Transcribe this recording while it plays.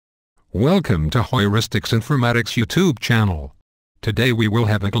Welcome to Heuristics Informatics YouTube channel. Today we will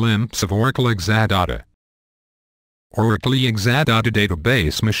have a glimpse of Oracle Exadata. Oracle Exadata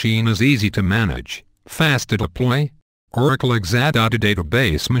database machine is easy to manage, fast to deploy. Oracle Exadata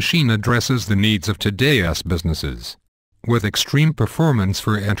database machine addresses the needs of today's businesses. With extreme performance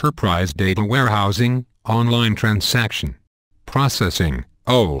for enterprise data warehousing, online transaction, processing,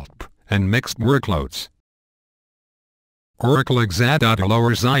 OLP, and mixed workloads. Oracle Exadata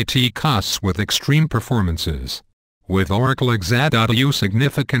lowers IT costs with extreme performances. With Oracle Exadata you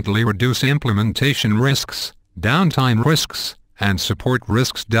significantly reduce implementation risks, downtime risks, and support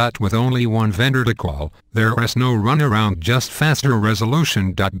risks. With only one vendor to call, there is no runaround, just faster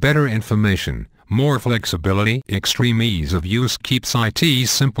resolution. Better information, more flexibility, extreme ease of use keeps IT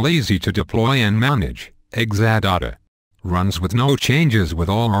simple, easy to deploy and manage. Exadata runs with no changes with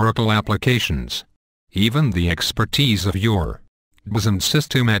all Oracle applications. Even the expertise of your and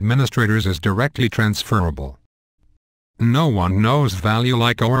system administrators is directly transferable. No one knows value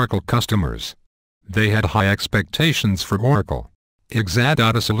like Oracle customers. They had high expectations for Oracle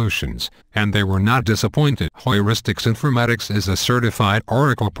Exadata solutions, and they were not disappointed. Heuristics Informatics is a certified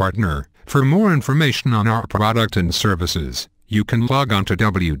Oracle partner. For more information on our product and services, you can log on to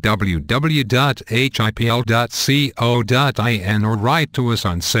www.hipl.co.in or write to us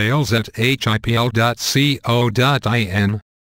on sales@hipl.co.in.